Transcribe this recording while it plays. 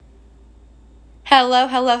Hello,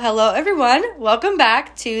 hello, hello, everyone. Welcome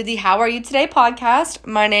back to the How Are You Today podcast.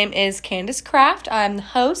 My name is Candyce Craft. I'm the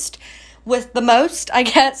host with the most. I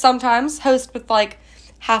get sometimes host with like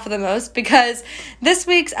half of the most because this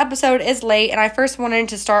week's episode is late, and I first wanted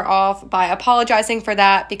to start off by apologizing for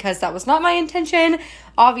that because that was not my intention,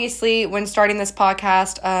 obviously, when starting this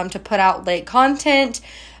podcast, to put out late content.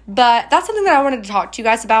 But that's something that I wanted to talk to you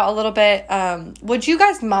guys about a little bit. Would you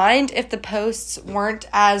guys mind if the posts weren't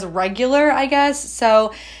as regular, I guess?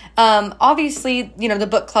 So, obviously, the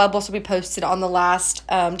book club will still be posted on the last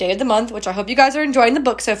day of the month, which I hope you guys are enjoying the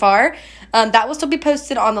book so far. That will still be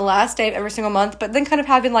posted on the last day of every single month, but then kind of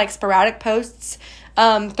having like sporadic posts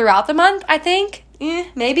throughout the month, I think.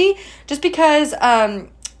 Maybe. Just because, I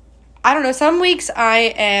don't know, some weeks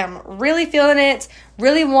I am really feeling it,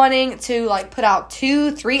 really wanting to like put out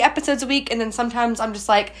 2-3 episodes a week, and then sometimes I'm just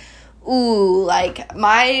like, ooh, like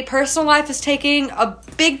my personal life is taking a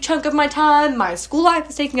big chunk of my time, my school life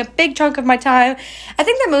is taking a big chunk of my time. I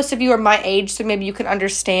think that most of you are my age, so maybe you can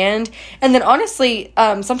understand. And then honestly,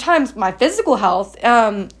 sometimes my physical health,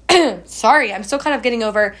 sorry, I'm still kind of getting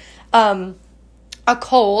over a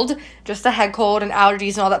cold, just a head cold and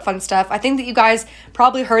allergies and all that fun stuff. I think that you guys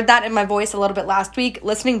probably heard that in my voice a little bit last week.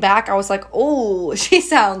 Listening back, I was like, oh, she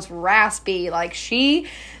sounds raspy. Like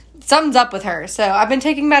something's up with her. So I've been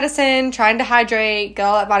taking medicine, trying to hydrate, get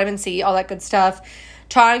all that vitamin C, all that good stuff,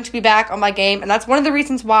 trying to be back on my game. And that's one of the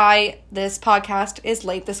reasons why this podcast is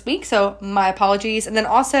late this week. So my apologies. And then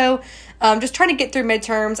also just trying to get through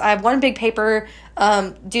midterms. I have one big paper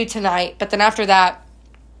due tonight, but then after that,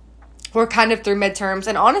 we're kind of through midterms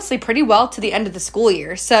and honestly pretty well to the end of the school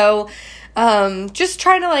year. So just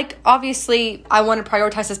trying to obviously I want to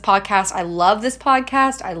prioritize this podcast. I love this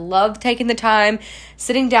podcast. I love taking the time,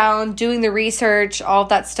 sitting down, doing the research, all of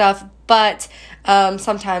that stuff. But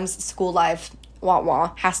sometimes school life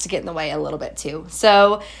has to get in the way a little bit too.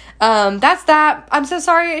 So that's that. I'm so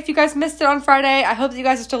sorry if you guys missed it on Friday. I hope that you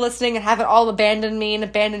guys are still listening and haven't all abandoned me and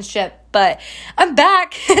abandoned ship. But I'm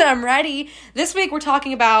back and I'm ready. This week we're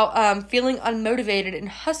talking about feeling unmotivated in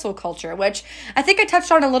hustle culture, which I think I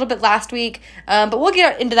touched on a little bit last week, but we'll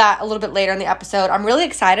get into that a little bit later in the episode. I'm really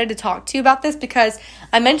excited to talk to you about this because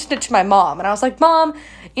I mentioned it to my mom, and I was like, Mom,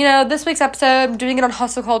 this week's episode, I'm doing it on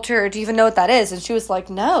hustle culture. Do you even know what that is? And she was like,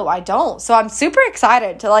 no, I don't. So I'm super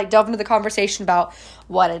excited to delve into the conversation about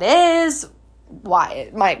what it is, why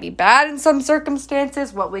it might be bad in some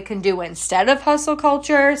circumstances, what we can do instead of hustle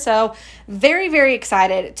culture. So very, very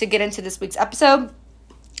excited to get into this week's episode.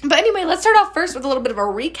 But anyway, let's start off first with a little bit of a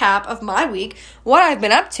recap of my week, what I've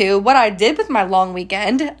been up to, what I did with my long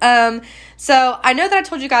weekend. So I know that I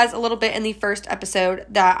told you guys a little bit in the first episode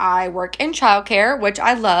that I work in childcare, which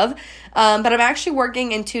I love, but I'm actually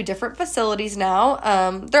working in 2 different facilities now.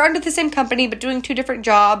 They're under the same company, but doing 2 different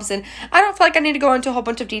jobs, and I don't feel like I need to go into a whole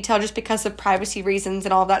bunch of detail just because of privacy reasons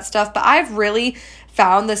and all that stuff, but I've really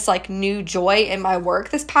found this new joy in my work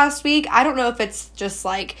this past week. I don't know if it's just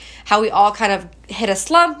how we all kind of hit a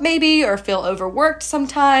slump maybe or feel overworked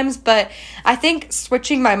sometimes, but I think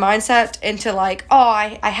switching my mindset into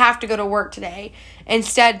I have to go to work today,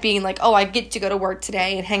 instead being I get to go to work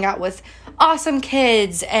today and hang out with awesome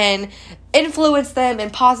kids and influence them in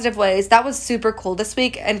positive ways. That was super cool this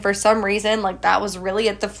week, and for some reason that was really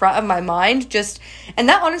at the front of my mind, and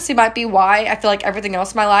that honestly might be why I feel like everything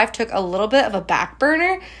else in my life took a little bit of a back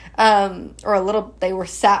burner, they were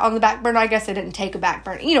sat on the back burner. I guess they didn't take a back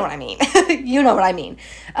burner, you know what I mean. You know what I mean.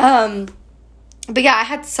 But yeah, I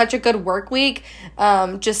had such a good work week,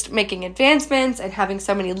 just making advancements and having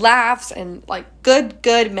so many laughs and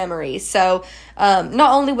good memories. So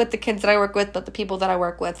not only with the kids that I work with, but the people that I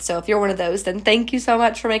work with. So if you're one of those, then thank you so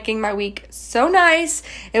much for making my week so nice.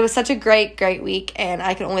 It was such a great week, and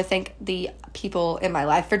I can only thank the people in my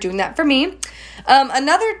life for doing that for me.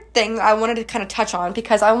 Another thing I wanted to kind of touch on,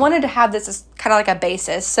 because I wanted to have this as kind of a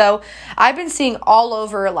basis. So I've been seeing all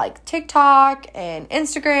over TikTok and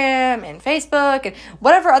Instagram and Facebook and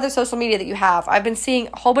whatever other social media that you have. I've been seeing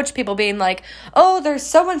a whole bunch of people being oh, there's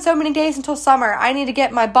so and so many days until summer. I need to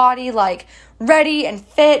get my body ready and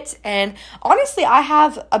fit. And honestly, I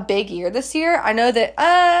have a big year this year. I know that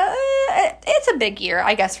it's a big year,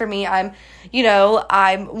 I guess, for me. I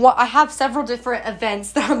have several different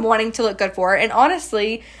events that I'm wanting to look good for. And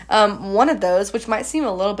honestly, one of those, which might seem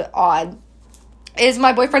a little bit odd, is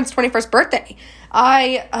my boyfriend's 21st birthday.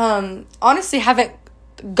 I honestly haven't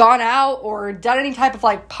gone out or done any type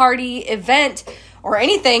of party event or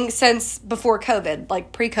anything since before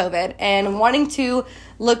COVID, pre-COVID, and wanting to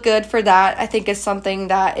look good for that, I think, is something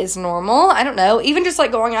that is normal. I don't know, even just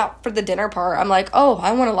going out for the dinner part, I'm oh,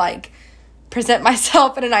 I want to present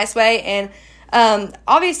myself in a nice way, and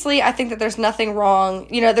Obviously, I think that there's nothing wrong.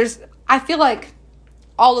 I feel like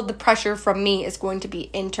all of the pressure from me is going to be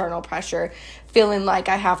internal pressure, feeling like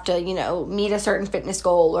I have to, meet a certain fitness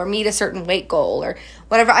goal or meet a certain weight goal or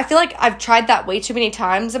whatever. I feel like I've tried that way too many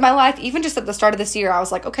times in my life. Even just at the start of this year, I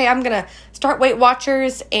was like, okay, I'm going to start Weight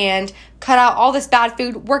Watchers and cut out all this bad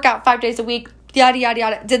food, work out 5 days a week, yada, yada,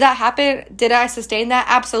 yada. Did that happen? Did I sustain that?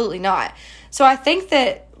 Absolutely not. So I think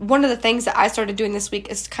that one of the things that I started doing this week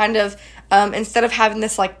is kind of, instead of having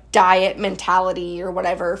this like diet mentality or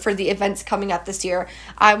whatever for the events coming up this year,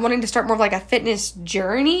 I'm wanting to start more of like a fitness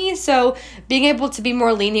journey. So being able to be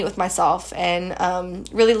more lenient with myself and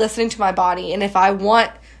really listening to my body. And if I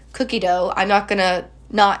want cookie dough, I'm not going to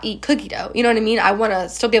not eat cookie dough. You know what I mean? I want to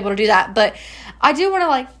still be able to do that. But I do want to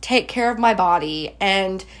like take care of my body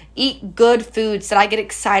and eat good foods that I get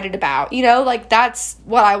excited about. That's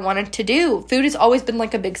what I wanted to do. Food has always been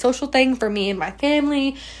like a big social thing for me and my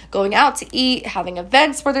family, going out to eat, having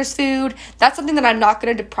events where there's food. That's something that I'm not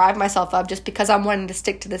going to deprive myself of just because I'm wanting to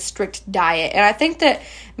stick to this strict diet. And I think that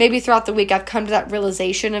maybe throughout the week I've come to that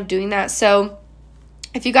realization of doing that. So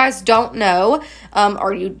if you guys don't know,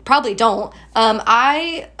 or you probably don't,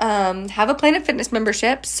 I have a Planet Fitness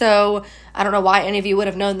membership. So I don't know why any of you would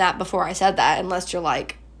have known that before I said that, unless you're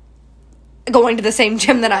like going to the same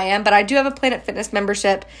gym that I am. But I do have a Planet Fitness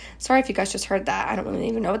membership. Sorry if you guys just heard that. I don't really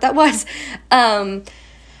even know what that was.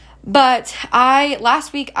 But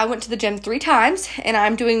last week I went to the gym 3 times and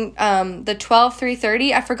I'm doing the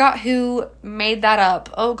 12-3-30. I forgot who made that up.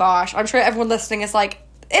 Oh gosh. I'm sure everyone listening is like,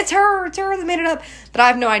 it's her that made it up, but I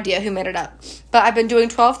have no idea who made it up. But I've been doing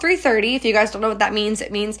 12-3-30. If you guys don't know what that means, it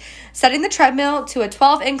means setting the treadmill to a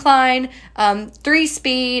 12 incline, 3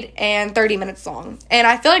 speed, and 30 minutes long. And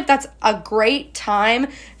I feel like that's a great time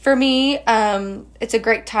for me. It's a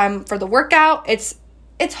great time for the workout. It's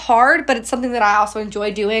hard, but it's something that I also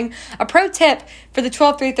enjoy doing. A pro tip for the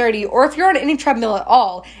 12-3-30, or if you're on any treadmill at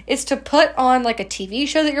all, is to put on like a TV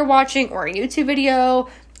show that you're watching or a YouTube video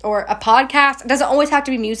or a podcast. It doesn't always have to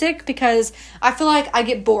be music because I feel like I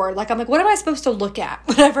get bored. Like I'm like, what am I supposed to look at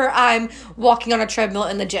whenever I'm walking on a treadmill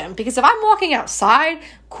in the gym? Because if I'm walking outside,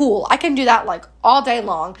 cool, I can do that like all day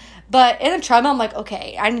long. But in a treadmill, I'm like,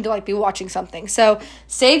 okay, I need to like be watching something. So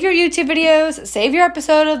save your YouTube videos, save your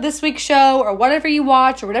episode of this week's show or whatever you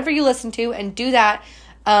watch or whatever you listen to, and do that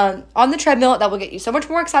on the treadmill. That will get you so much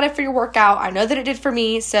more excited for your workout. I know that it did for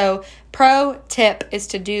me. So pro tip is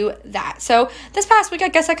to do that. So this past week, I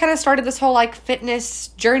guess I kind of started this whole like fitness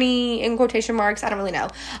journey in quotation marks. I don't really know.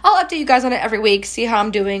 I'll update you guys on it every week, see how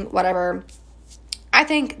I'm doing, whatever. I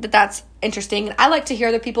think that that's interesting. I like to hear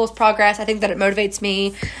other people's progress. I think that it motivates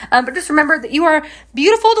me. But just remember that you are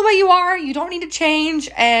beautiful the way you are. You don't need to change,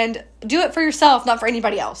 and do it for yourself, not for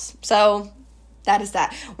anybody else. So that is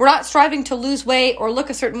that. We're not striving to lose weight or look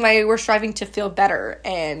a certain way. We're striving to feel better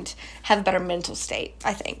and have a better mental state,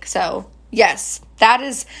 I think. So yes,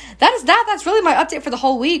 that's really my update for the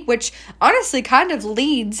whole week, which honestly kind of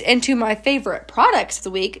leads into my favorite products of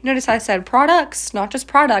the week. Notice I said products, not just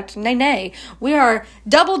product. Nay. We are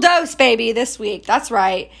double dose, baby, this week. That's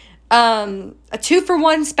right. A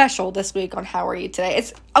 2-for-1 special this week on How Are You Today.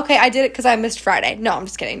 It's okay. I did it because I missed Friday. No, I'm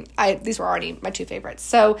just kidding. These were already my 2 favorites.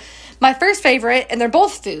 So my first favorite, and they're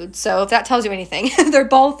both food. So if that tells you anything, they're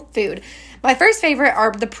both food. My first favorite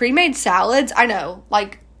are the pre-made salads. I know,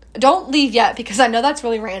 like, don't leave yet because I know that's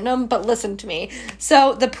really random, but listen to me.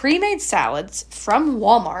 So the pre-made salads from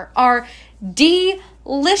Walmart are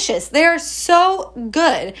delicious. They are so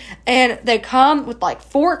good, and they come with like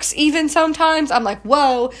forks even sometimes. I'm like,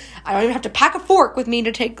 whoa, I don't even have to pack a fork with me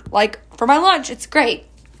to take like for my lunch. It's great.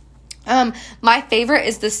 My favorite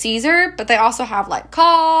is the Caesar, but they also have like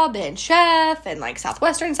Cobb and Chef and like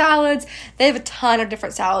Southwestern salads. They have a ton of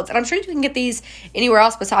different salads, and I'm sure you can get these anywhere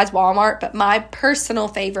else besides Walmart, but my personal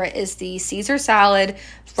favorite is the Caesar salad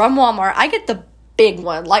from Walmart. I get the big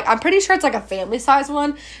one. Like, I'm pretty sure it's like a family size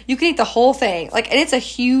one. You can eat the whole thing. Like, and it's a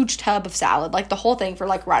huge tub of salad, like the whole thing for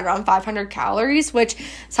like right around 500 calories, which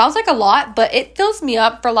sounds like a lot, but it fills me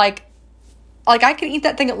up for like I can eat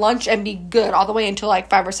that thing at lunch and be good all the way until like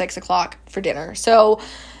 5 or 6 o'clock for dinner. So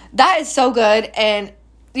that is so good. And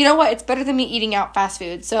you know what? It's better than me eating out fast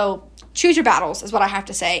food. So choose your battles is what I have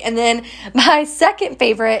to say. And then my second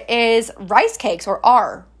favorite is rice cakes, or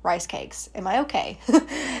are rice cakes. Am I okay?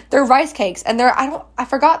 They're rice cakes, and I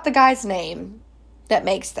forgot the guy's name that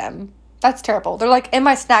makes them. That's terrible. They're like in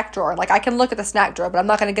my snack drawer. Like, I can look at the snack drawer, but I'm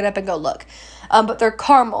not going to get up and go look. But they're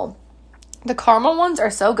caramel. The caramel ones are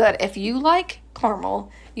so good. If you like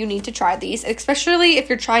caramel, you need to try these, especially if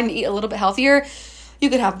you're trying to eat a little bit healthier. You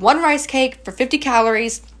can have one rice cake for 50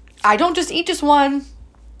 calories. I don't just eat just one.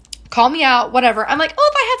 call me out, whatever. I'm like,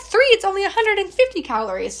 oh, if I have 3, it's only 150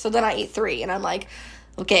 calories. So then I eat 3, and I'm like,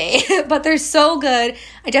 okay. But they're so good.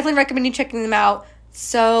 I definitely recommend you checking them out.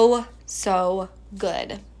 So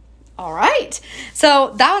good. All right.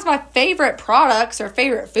 So that was my favorite products or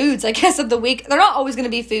favorite foods, I guess, of the week. They're not always going to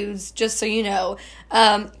be foods, just so you know.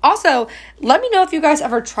 Also, let me know if you guys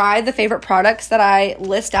ever tried the favorite products that I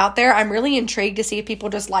list out there. I'm really intrigued to see if people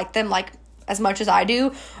just like them like as much as I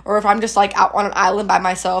do, or if I'm just like out on an island by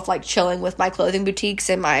myself, like chilling with my clothing boutiques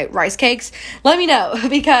and my rice cakes. Let me know,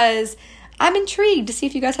 because I'm intrigued to see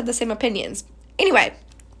if you guys have the same opinions. Anyway,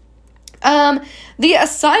 the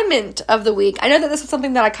assignment of the week. I know that this was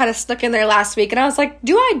something that I kind of stuck in there last week, and I was like,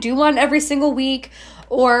 do I do one every single week,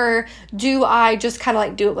 or do I just kind of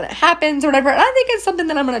like do it when it happens or whatever? And I think it's something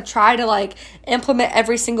that I'm going to try to like implement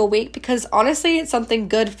every single week, because honestly, it's something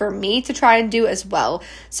good for me to try and do as well.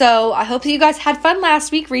 So I hope that you guys had fun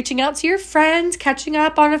last week reaching out to your friends, catching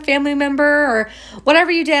up on a family member or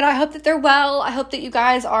whatever you did. I hope that they're well. I hope that you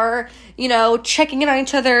guys are, checking in on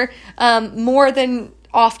each other more than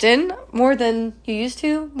often, more than you used to,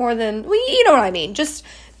 you know what I mean. Just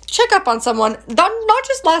check up on someone, not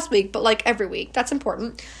just last week, but like every week. That's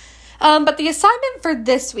important. But the assignment for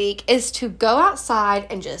this week is to go outside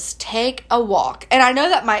and just take a walk. And I know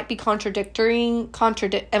that might be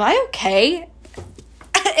am I okay?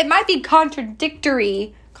 It might be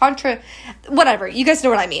contradictory, whatever. You guys know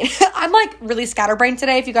what I mean. I'm like really scatterbrained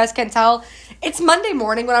today, if you guys can't tell. It's Monday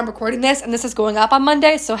morning when I'm recording this, and this is going up on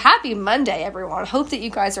Monday. So happy Monday, everyone. Hope that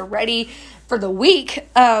you guys are ready for the week.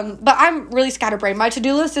 But I'm really scatterbrained. My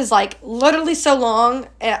to-do list is like literally so long,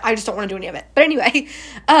 and I just don't want to do any of it. But anyway,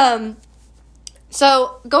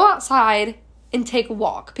 so go outside and take a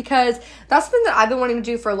walk, because that's something that I've been wanting to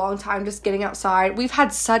do for a long time, just getting outside. We've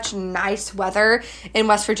had such nice weather in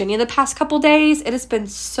West Virginia the past couple days. It has been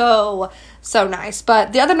so nice.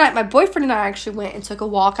 But the other night, my boyfriend and I actually went and took a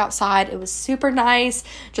walk outside. It was super nice.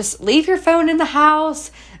 Just leave your phone in the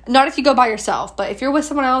house. Not if you go by yourself, but if you're with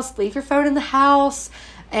someone else, leave your phone in the house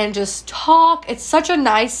and just talk. It's such a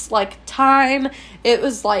nice, time. It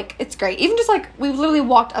was, it's great. Even just, we literally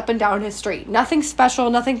walked up and down his street. Nothing special,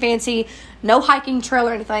 nothing fancy, no hiking trail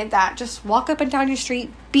or anything like that. Just walk up and down your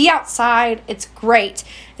street, be outside. It's great.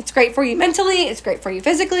 It's great for you mentally. It's great for you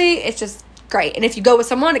physically. It's just great. And if you go with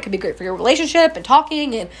someone, it can be great for your relationship and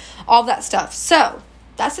talking and all that stuff. So,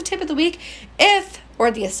 that's the tip of the week.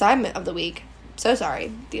 The assignment of the week. So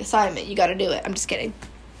sorry. The assignment. You got to do it. I'm just kidding.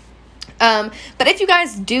 But if you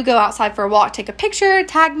guys do go outside for a walk, take a picture,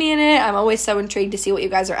 tag me in it. I'm always so intrigued to see what you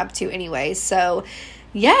guys are up to anyway. So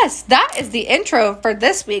yes, that is the intro for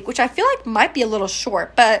this week, which I feel like might be a little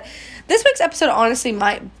short, but this week's episode honestly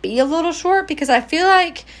might be a little short because I feel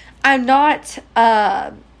like I'm not,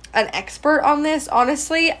 an expert on this.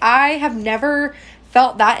 Honestly, I have never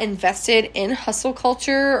felt that invested in hustle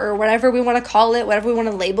culture or whatever we want to call it, whatever we want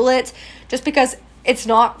to label it, just because it's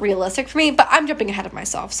not realistic for me, but I'm jumping ahead of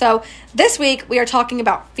myself. So this week we are talking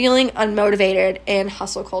about feeling unmotivated in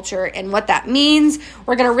hustle culture and what that means.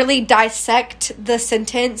 We're going to really dissect the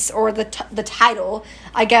sentence or the title.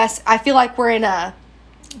 I guess I feel like we're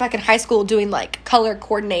back in high school doing color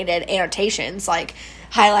coordinated annotations,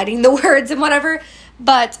 highlighting the words and whatever.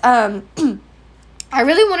 But, I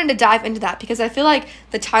really wanted to dive into that because I feel like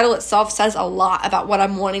the title itself says a lot about what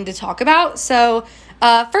I'm wanting to talk about. So,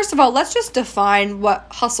 first of all, let's just define what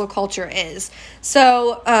hustle culture is.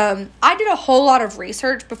 So, I did a whole lot of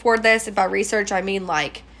research before this, and by research, I mean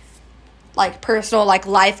personal,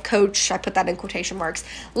 life coach, I put that in quotation marks,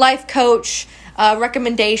 life coach,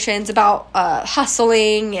 recommendations about,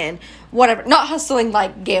 hustling and whatever, not hustling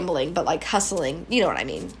like gambling, but hustling, you know what I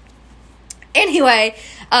mean. Anyway,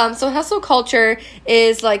 so hustle culture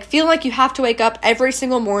is feeling like you have to wake up every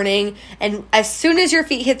single morning, and as soon as your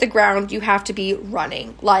feet hit the ground, you have to be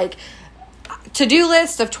running. To-do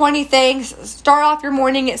list of 20 things, start off your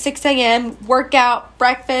morning at 6 a.m., workout,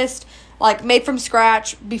 breakfast, made from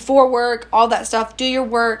scratch, before work, all that stuff, do your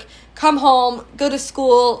work, come home, go to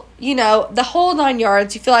school, the whole 9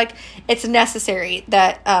 yards. You feel like it's necessary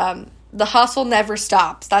that the hustle never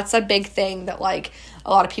stops. That's a big thing that a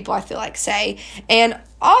lot of people I feel say. And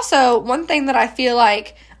also one thing that I feel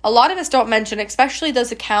like a lot of us don't mention, especially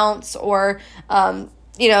those accounts or,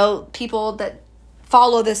 people that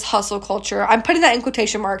follow this hustle culture. I'm putting that in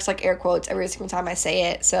quotation marks, air quotes every single time I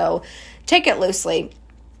say it. So take it loosely.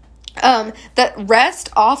 That rest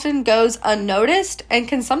often goes unnoticed and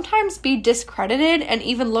can sometimes be discredited and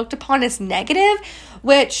even looked upon as negative,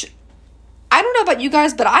 which I don't know about you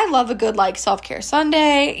guys, but I love a good self-care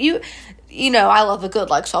Sunday. I love a good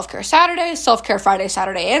self-care Saturday, self-care Friday,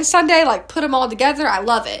 Saturday, and Sunday. Put them all together. I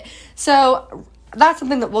love it. So that's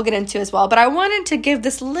something that we'll get into as well. But I wanted to give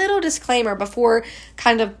this little disclaimer before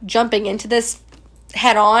kind of jumping into this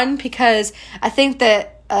head on, because I think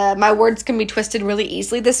that my words can be twisted really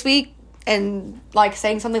easily this week and like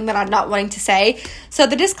saying something that I'm not wanting to say. So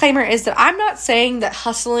the disclaimer is that I'm not saying that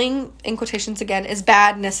hustling, in quotations again, is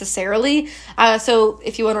bad necessarily. So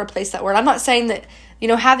if you want to replace that word, I'm not saying that,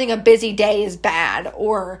 having a busy day is bad,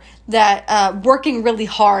 or that working really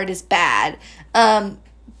hard is bad.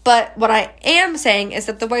 But what I am saying is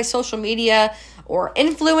that the way social media or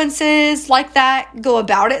influences like that go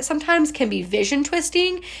about it sometimes can be vision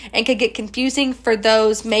twisting and can get confusing for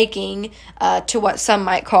those making to what some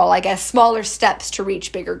might call, I guess, smaller steps to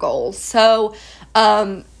reach bigger goals. So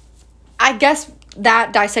I guess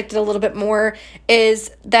that dissected a little bit more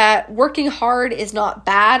is that working hard is not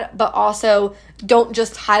bad, but also don't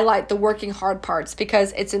just highlight the working hard parts,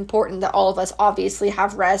 because it's important that all of us obviously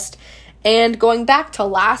have rest. And going back to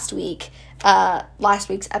last week's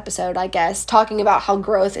episode, I guess, talking about how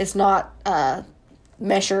growth is not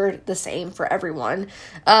measured the same for everyone.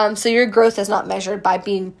 So your growth is not measured by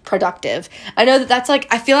being productive. I know that's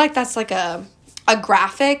I feel like that's like a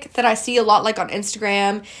graphic that I see a lot like on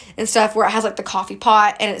Instagram and stuff, where it has like the coffee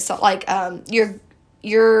pot, and it's like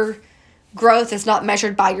your growth is not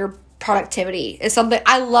measured by your productivity. It's something,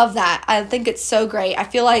 I love that. I think it's so great. I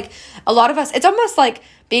feel like a lot of us, it's almost like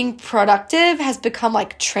being productive has become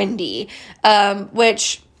like trendy,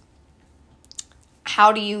 which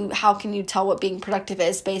how can you tell what being productive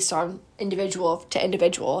is based on individual to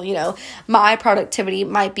individual? My productivity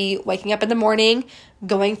might be waking up in the morning,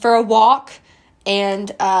 going for a walk,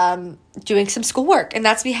 and doing some schoolwork, and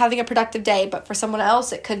that's me having a productive day. But for someone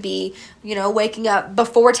else, it could be, waking up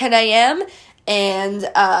before 10 a.m.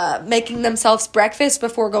 and making themselves breakfast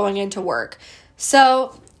before going into work.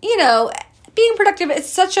 So, being productive, it's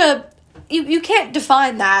such you can't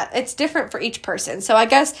define that. It's different for each person. So I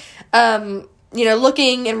guess,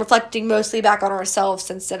 looking and reflecting mostly back on ourselves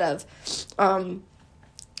instead of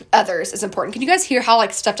others is important. Can you guys hear how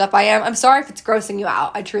stuffed up I am? I'm sorry if it's grossing you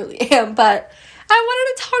out. I truly am, but I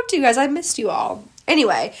wanted to talk to you guys. I missed you all.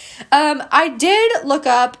 Anyway, I did look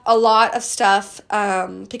up a lot of stuff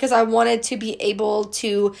because I wanted to be able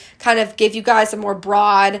to kind of give you guys a more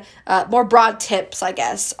broad tips, I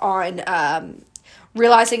guess, on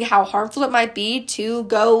realizing how harmful it might be to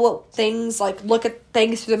look at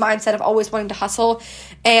things through the mindset of always wanting to hustle.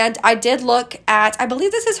 And I did look at, I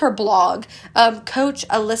believe this is her blog, Coach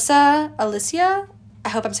Alicia, I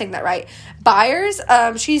hope I'm saying that right, Byers.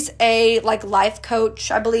 She's a life coach,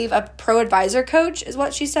 I believe, a pro advisor coach is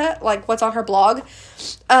what she said, what's on her blog.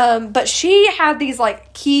 But she had these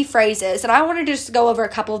key phrases, and I wanted to just go over a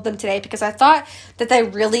couple of them today because I thought that they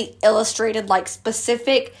really illustrated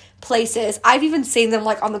specific places. I've even seen them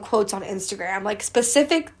on the quotes on Instagram,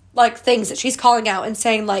 specific things that she's calling out and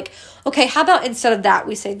saying okay, how about instead of that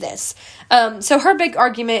we say this? So her big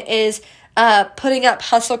argument is putting up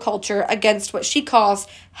hustle culture against what she calls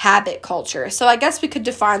habit culture. So I guess we could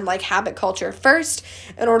define habit culture first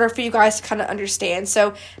in order for you guys to kind of understand.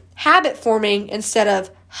 So habit forming instead of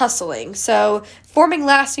hustling. So forming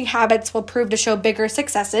lasting habits will prove to show bigger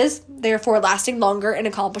successes, therefore lasting longer and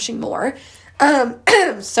accomplishing more.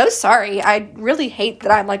 So sorry. I really hate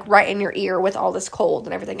that I'm right in your ear with all this cold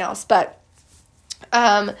and everything else. But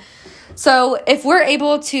so if we're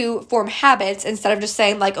able to form habits instead of just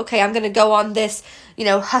saying okay, I'm going to go on this,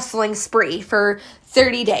 hustling spree for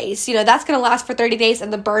 30 days, that's going to last for 30 days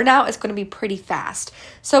and the burnout is going to be pretty fast.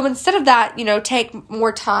 So instead of that, take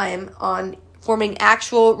more time on forming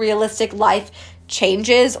actual realistic life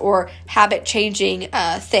changes or habit changing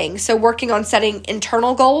things. So working on setting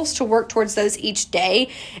internal goals to work towards those each day,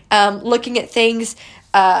 looking at things,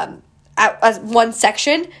 as one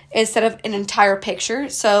section instead of an entire picture.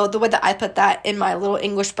 So the way that I put that in my little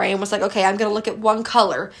English brain was okay, I'm going to look at one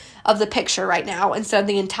color of the picture right now instead of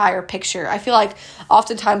the entire picture. I feel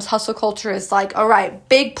oftentimes hustle culture is all right,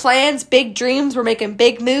 big plans, big dreams, we're making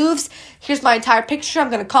big moves. Here's my entire picture.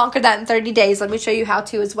 I'm going to conquer that in 30 days. Let me show you how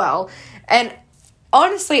to as well. And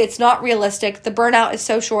honestly, it's not realistic. The burnout is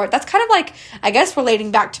so short. That's kind of I guess,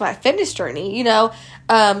 relating back to my fitness journey.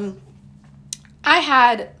 I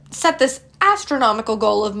had set this astronomical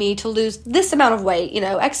goal of me to lose this amount of weight,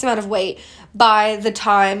 X amount of weight by the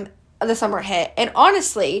time the summer hit. And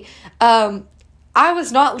honestly, I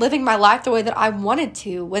was not living my life the way that I wanted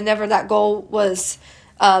to whenever that goal was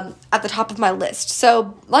at the top of my list.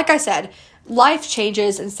 So like I said, life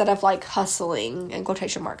changes instead of hustling in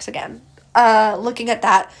quotation marks again. Looking at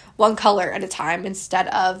that one color at a time instead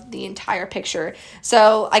of the entire picture.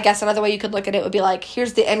 So I guess another way you could look at it would be like,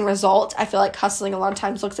 here's the end result. I feel like hustling a lot of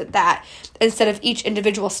times looks at that instead of each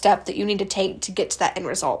individual step that you need to take to get to that end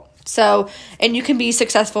result. So, and you can be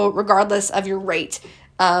successful regardless of your rate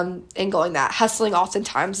in going that. Hustling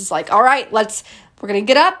oftentimes is like, all right, we're going to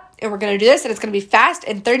get up and we're going to do this and it's going to be fast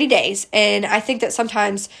in 30 days. And I think that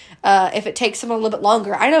sometimes if it takes someone a little bit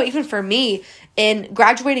longer, I know even for me in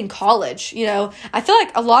graduating college, I feel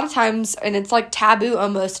like a lot of times, and it's like taboo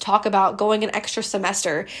almost to talk about going an extra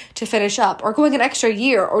semester to finish up or going an extra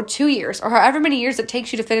year or 2 years or however many years it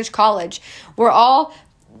takes you to finish college. We're all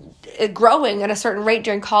growing at a certain rate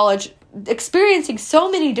during college, experiencing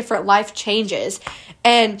so many different life changes.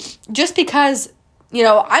 And just because,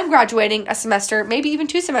 I'm graduating a semester, maybe even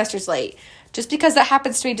 2 semesters late, just because that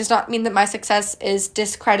happens to me does not mean that my success is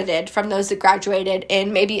discredited from those that graduated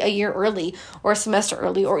in maybe a year early or a semester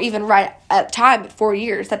early or even right at time at 4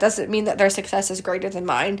 years. That doesn't mean that their success is greater than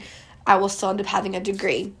mine. I will still end up having a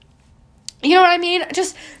degree. You know what I mean?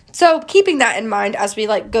 Just so keeping that in mind as we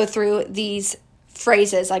go through these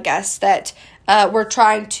phrases, I guess, that we're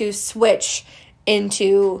trying to switch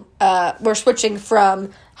into, we're switching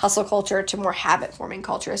from hustle culture to more habit forming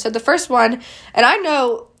culture. So the first one, and I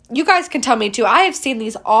know you guys can tell me too, I have seen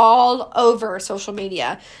these all over social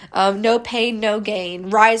media. No pain, no gain,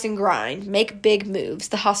 rise and grind, make big moves,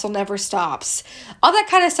 the hustle never stops. All that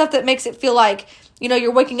kind of stuff that makes it feel like,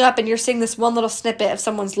 you're waking up and you're seeing this one little snippet of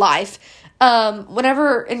someone's life.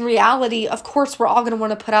 Whenever in reality, of course, we're all going to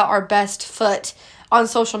want to put out our best foot on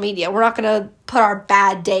social media. We're not going to put our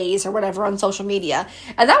bad days or whatever on social media.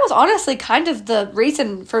 And that was honestly kind of the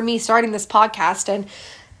reason for me starting this podcast. And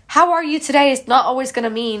how are you today is not always going to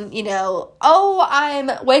mean,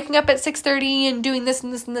 I'm waking up at 6:30 and doing this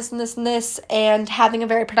and this and this and this and this and having a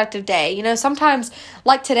very productive day. Sometimes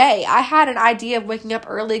like today, I had an idea of waking up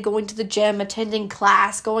early, going to the gym, attending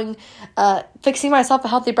class, fixing myself a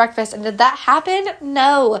healthy breakfast. And did that happen?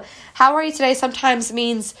 No. How are you today sometimes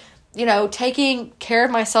means, taking care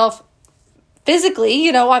of myself physically.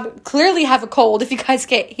 I clearly have a cold if you guys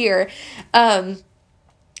can't hear.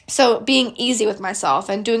 So being easy with myself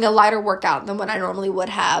and doing a lighter workout than what I normally would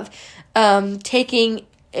have, taking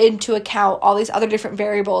into account all these other different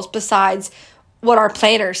variables besides what our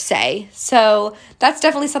planners say. So that's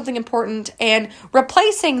definitely something important, and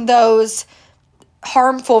replacing those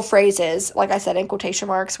harmful phrases, like I said, in quotation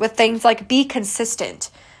marks, with things like be consistent.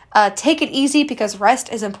 Take it easy because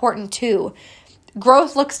rest is important too.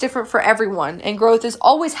 Growth looks different for everyone, and growth is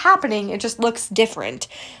always happening. It just looks different.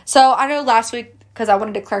 So I know last week, because I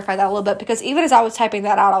wanted to clarify that a little bit, because even as I was typing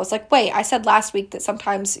that out, I was like, wait, I said last week that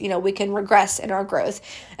sometimes, we can regress in our growth.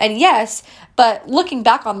 And yes, but looking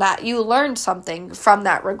back on that, you learned something from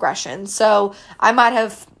that regression. So I might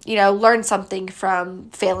have, learned something from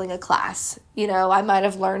failing a class. I might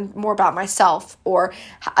have learned more about myself or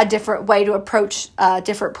a different way to approach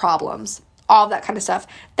different problems, all that kind of stuff.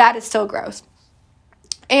 That is still growth.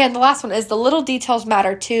 And the last one is the little details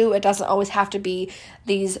matter too. It doesn't always have to be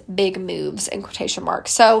these big moves in quotation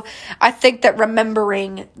marks. So I think that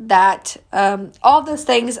remembering that all those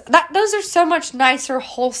things, those are so much nicer,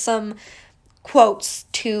 wholesome quotes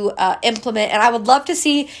to implement. And I would love to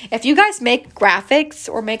see if you guys make graphics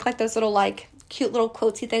or make those little cute little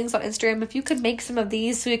quotesy things on Instagram. If you could make some of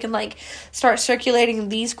these so you can start circulating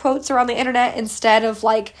these quotes around the internet instead of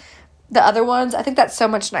the other ones, I think that's so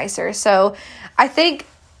much nicer. So I think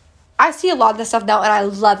I see a lot of this stuff now, and I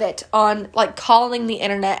love it on calling the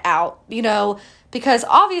internet out, because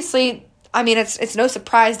obviously, I mean, it's no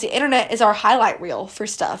surprise the internet is our highlight reel for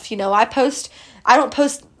stuff. I don't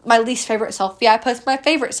post my least favorite selfie. I post my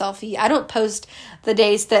favorite selfie. I don't post the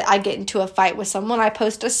days that I get into a fight with someone. I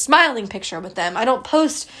post a smiling picture with them. I don't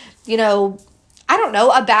post,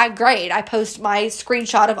 a bad grade. I post my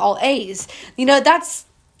screenshot of all A's. That's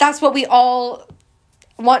what we all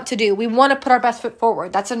want to do. We want to put our best foot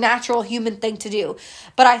forward. That's a natural human thing to do.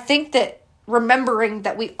 But I think that remembering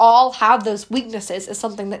that we all have those weaknesses is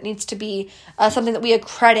something that needs to be something that we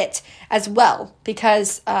accredit as well,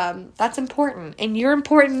 because that's important and you're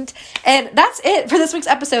important. And that's it for this week's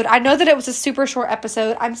episode. I know that it was a super short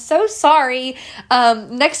episode. I'm so sorry.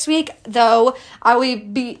 Next week though,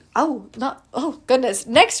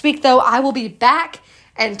 Next week though, I will be back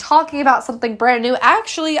and talking about something brand new.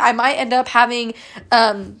 Actually, I might end up having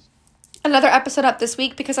another episode up this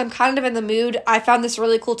week because I'm kind of in the mood. I found this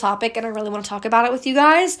really cool topic and I really want to talk about it with you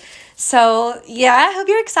guys. So yeah, I hope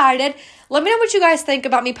you're excited. Let me know what you guys think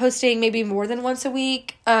about me posting maybe more than once a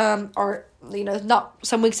week, or not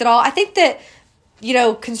some weeks at all. I think that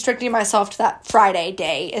constricting myself to that Friday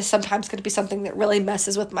day is sometimes going to be something that really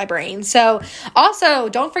messes with my brain. So also,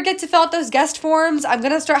 don't forget to fill out those guest forms. I'm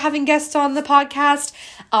going to start having guests on the podcast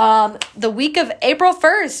the week of April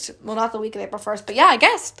 1st. Well, not the week of April 1st, but yeah, I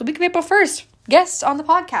guess the week of April 1st, guests on the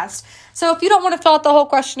podcast. So if you don't want to fill out the whole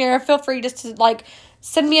questionnaire, feel free just to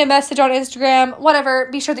send me a message on Instagram, whatever.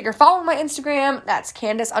 Be sure that you're following my Instagram. That's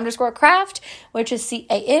Candyce_Craft, which is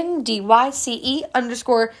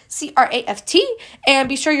CANDYCE_CRAFT. And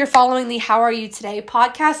be sure you're following the How Are You Today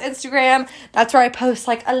podcast Instagram. That's where I post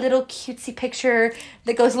a little cutesy picture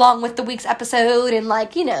that goes along with the week's episode and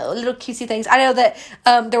little cutesy things. I know that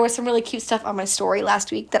there was some really cute stuff on my story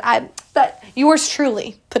last week that yours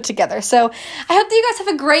truly put together. So I hope that you guys have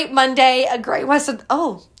a great Monday, a great rest of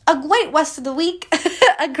the week,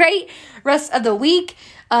 a great rest of the week,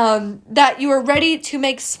 that you are ready to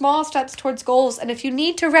make small steps towards goals. And if you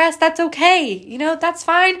need to rest, that's okay. That's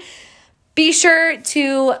fine. Be sure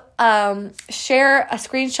to share a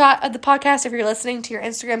screenshot of the podcast if you're listening to your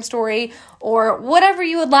Instagram story or whatever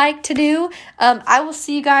you would like to do. I will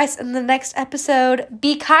see you guys in the next episode.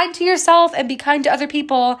 Be kind to yourself and be kind to other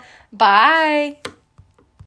people. Bye.